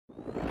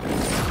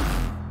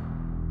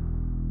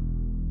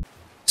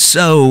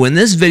So in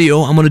this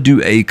video, I'm going to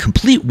do a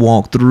complete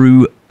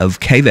walkthrough of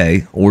Cave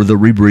A, or the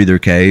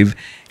Rebreather Cave,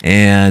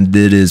 and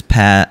it is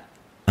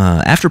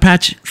after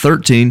patch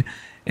 13,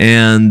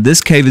 and this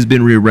cave has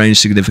been rearranged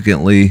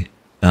significantly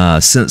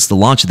since the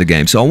launch of the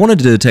game. So I wanted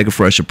to take a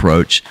fresh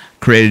approach,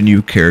 create a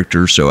new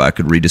character so I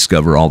could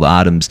rediscover all the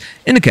items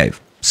in the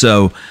cave.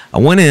 So I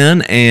went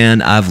in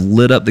and I've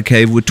lit up the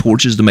cave with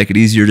torches to make it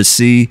easier to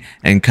see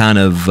and kind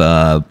of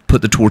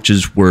put the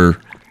torches where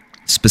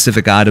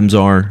specific items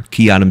are,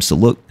 key items to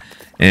look.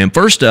 And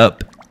first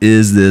up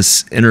is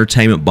this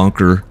entertainment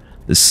bunker,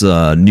 this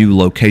new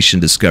location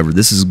discovered.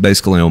 This is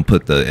basically going to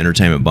put the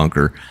entertainment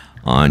bunker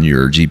on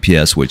your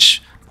GPS,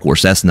 which of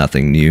course that's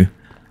nothing new,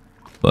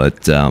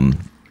 but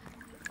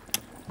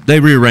they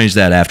rearranged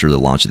that after the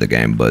launch of the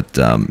game, but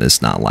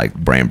it's not like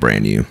brand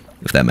new,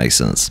 if that makes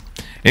sense.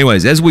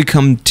 Anyways, as we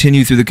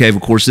continue through the cave,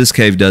 of course this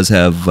cave does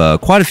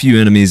have quite a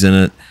few enemies in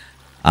it.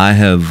 I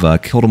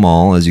have killed them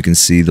all, as you can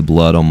see the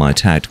blood on my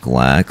tactical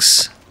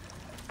axe,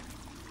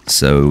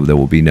 so there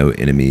will be no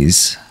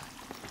enemies.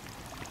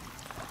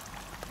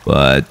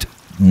 But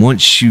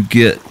once you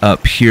get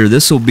up here,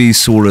 this will be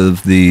sort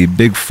of the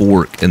big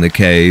fork in the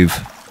cave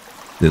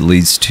that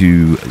leads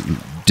to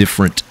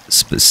different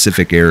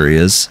specific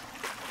areas,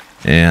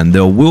 and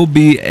there will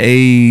be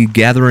a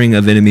gathering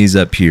of enemies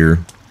up here.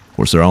 Of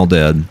course they're all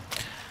dead.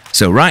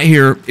 So right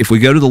here, if we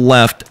go to the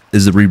left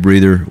is the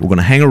Rebreather. We're going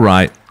to hang a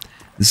right.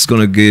 This is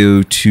going to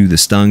go to the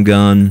stun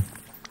gun,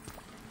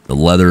 the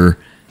leather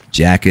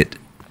jacket,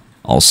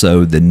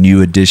 also the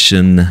new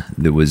addition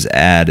that was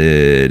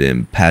added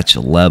in patch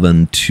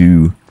 11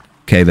 to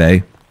Cave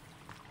A.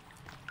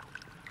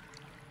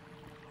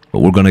 But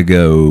we're going to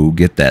go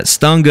get that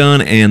stun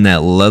gun and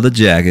that leather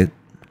jacket.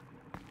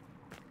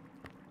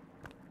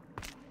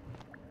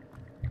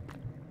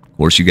 Of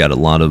course, you got a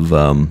lot of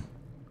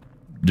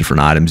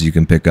different items you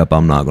can pick up.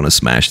 I'm not going to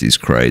smash these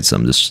crates.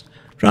 I'm just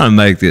trying to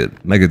make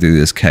it through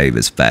this cave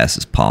as fast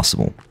as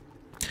possible.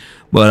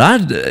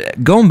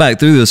 But going back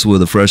through this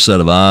with a fresh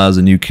set of eyes,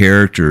 a new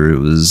character, it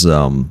was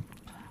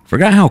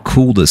forgot how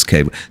cool this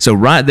cave was. So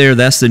right there,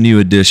 that's the new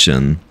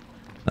addition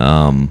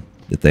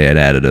that they had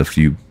added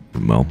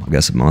well, I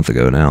guess a month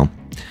ago now.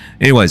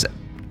 Anyways,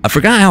 I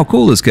forgot how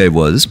cool this cave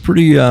was. It's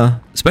pretty,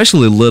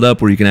 especially lit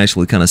up where you can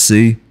actually kind of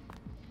see.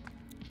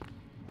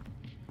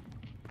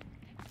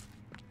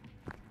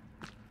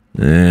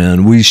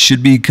 And we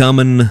should be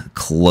coming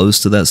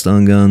close to that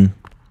stun gun.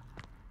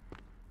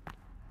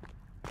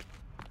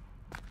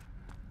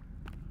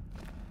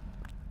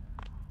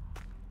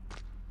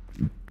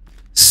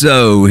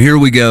 So here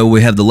we go.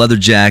 We have the leather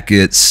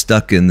jacket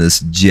stuck in this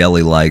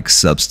jelly-like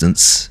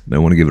substance. May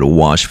want to give it a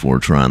wash before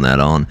trying that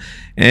on.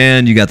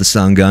 And you got the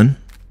stun gun.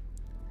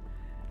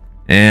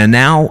 And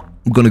now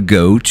I'm going to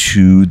go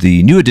to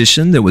the new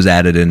addition that was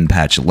added in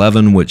patch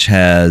 11, which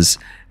has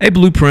a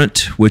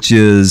blueprint, which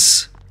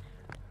is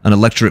an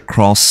electric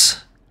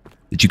cross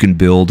that you can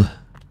build.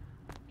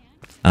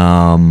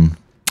 I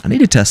need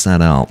to test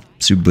that out,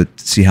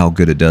 see how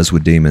good it does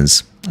with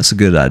demons. That's a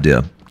good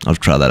idea. I'll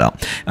try that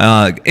out.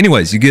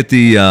 Anyways, you get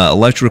the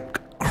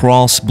electric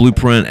cross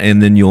blueprint,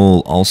 and then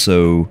you'll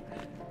also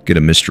get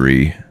a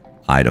mystery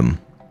item.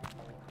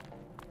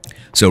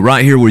 So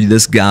right here where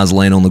this guy's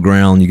laying on the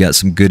ground, you got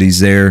some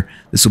goodies there.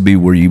 This will be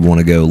where you want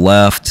to go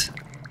left,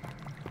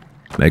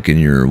 making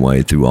your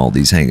way through all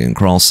these hanging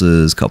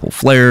crosses, couple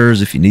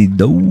flares if you need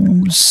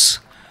those.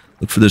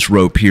 Look for this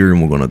rope here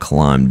and we're going to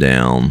climb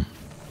down.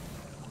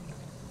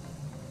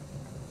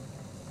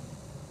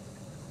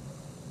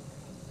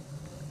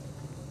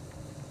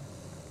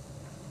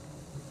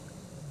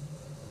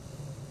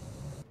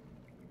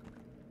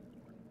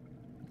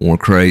 More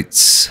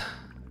crates.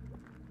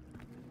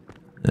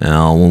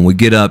 Now when we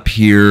get up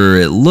here,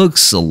 it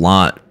looks a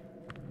lot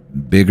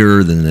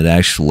bigger than it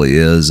actually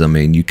is. I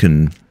mean, you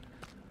can...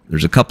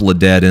 There's a couple of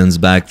dead ends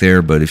back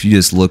there, but if you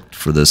just look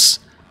for this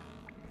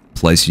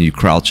place and you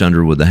crouch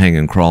under with the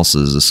hanging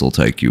crosses, this will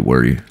take you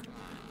where you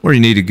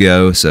need to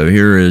go. So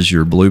here is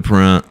your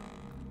blueprint.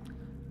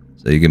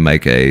 So you can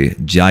make a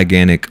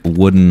gigantic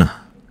wooden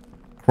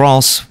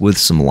cross with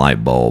some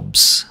light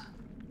bulbs.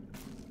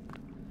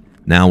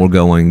 Now we're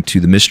going to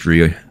the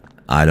mystery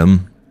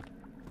item.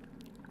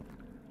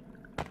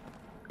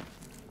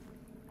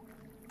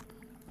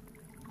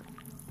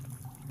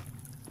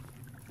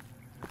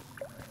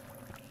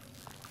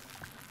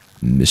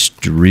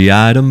 Mystery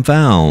item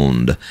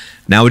found.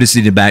 Now we just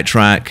need to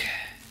backtrack,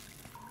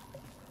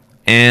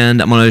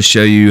 and I'm going to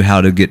show you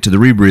how to get to the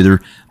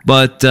Rebreather,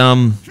 but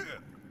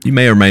you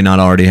may or may not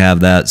already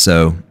have that,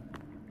 so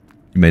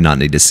you may not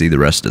need to see the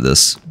rest of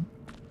this.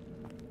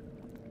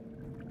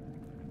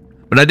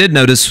 But I did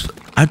notice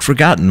I'd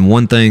forgotten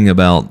one thing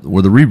about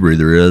where the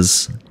Rebreather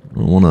is. I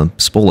don't want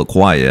to spoil it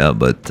quite yet,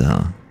 but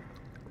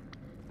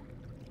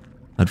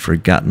I'd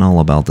forgotten all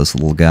about this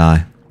little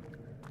guy.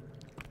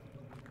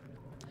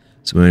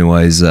 So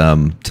anyways,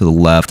 to the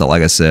left,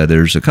 like I said,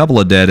 there's a couple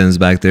of dead ends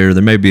back there.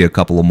 There may be a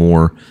couple of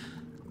more,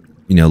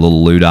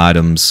 little loot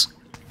items.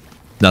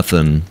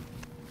 Nothing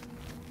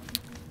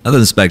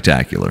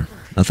spectacular.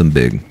 Nothing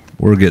big.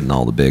 We're getting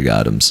all the big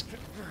items.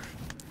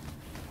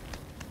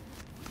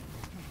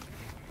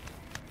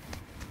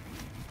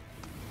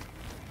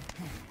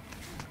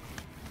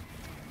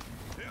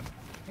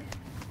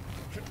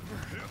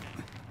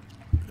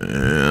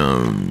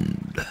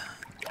 And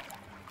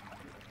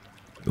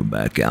go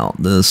back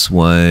out this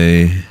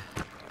way.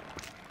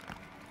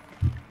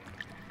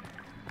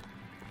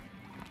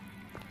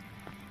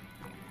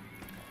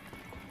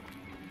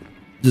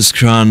 Just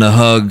trying to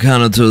hug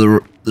kind of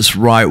to this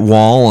right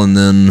wall, and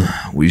then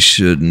we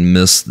shouldn't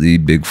miss the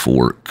big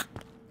fork.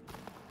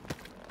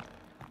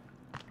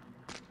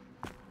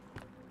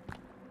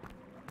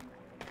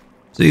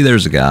 See,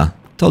 there's a guy.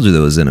 Told you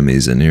there was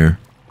enemies in here.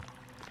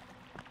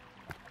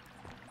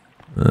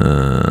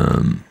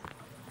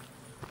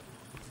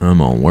 Come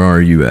on, where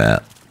are you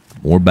at?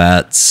 More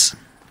bats.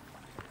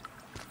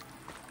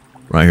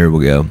 Right here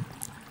we go.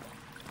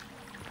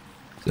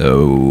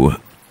 So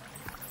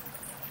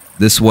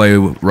this way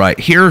right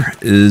here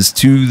is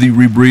to the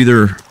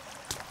rebreather.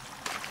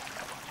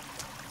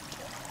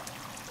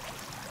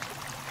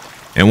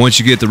 And once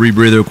you get the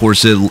rebreather, of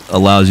course, it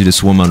allows you to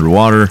swim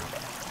underwater.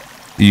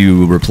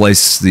 You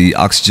replace the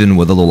oxygen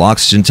with a little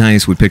oxygen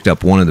tanks. We picked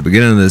up one at the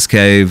beginning of this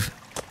cave.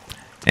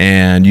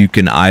 And you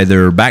can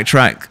either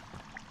backtrack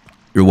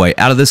your way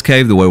out of this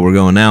cave the way we're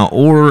going now,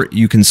 or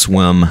you can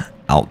swim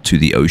out to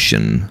the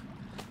ocean,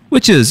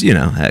 which is, you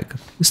know, heck,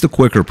 it's the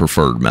quicker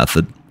preferred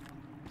method.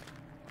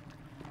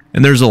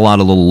 And there's a lot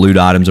of little loot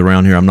items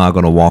around here. I'm not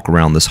going to walk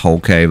around this whole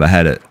cave. I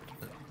had it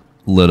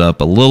lit up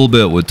a little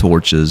bit with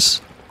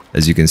torches,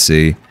 as you can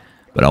see.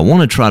 But I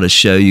want to try to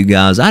show you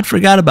guys. I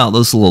forgot about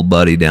this little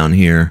buddy down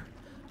here.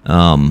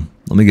 Let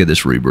me get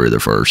this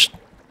rebreather first.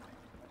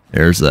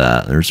 There's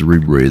that. There's the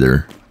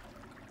rebreather.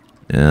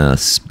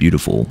 Yes,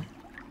 beautiful.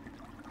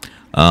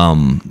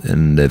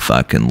 And if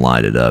I can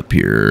light it up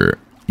here,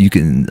 you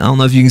can, I don't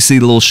know if you can see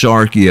the little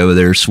sharky over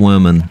there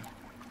swimming.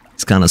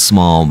 It's kind of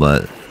small,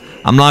 but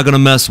I'm not going to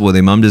mess with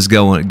him. I'm just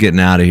getting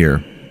out of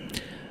here.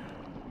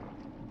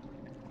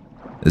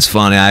 It's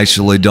funny, I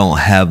actually don't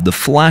have the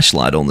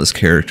flashlight on this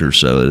character,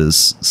 so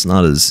it's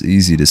not as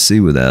easy to see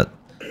with that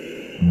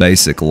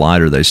basic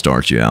lighter they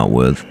start you out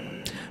with.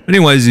 But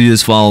anyways, you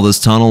just follow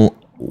this tunnel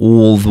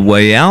all the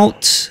way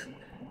out.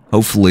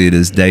 Hopefully it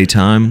is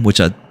daytime,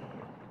 which I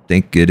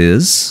think it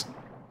is.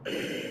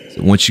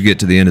 So once you get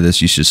to the end of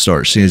this, you should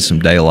start seeing some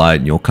daylight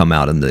and you'll come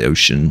out in the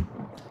ocean.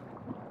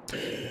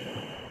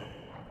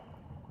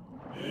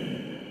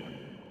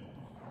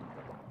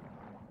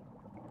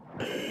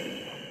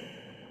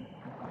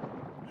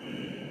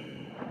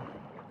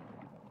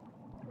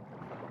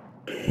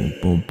 Boom,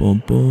 boom,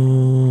 boom,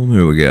 boom.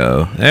 Here we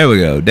go. There we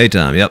go.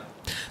 Daytime. Yep.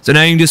 So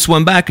now you can just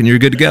swim back and you're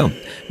good to go.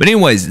 But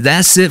anyways,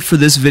 that's it for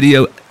this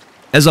video.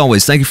 As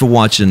always, thank you for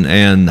watching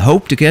and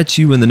hope to catch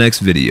you in the next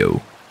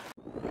video.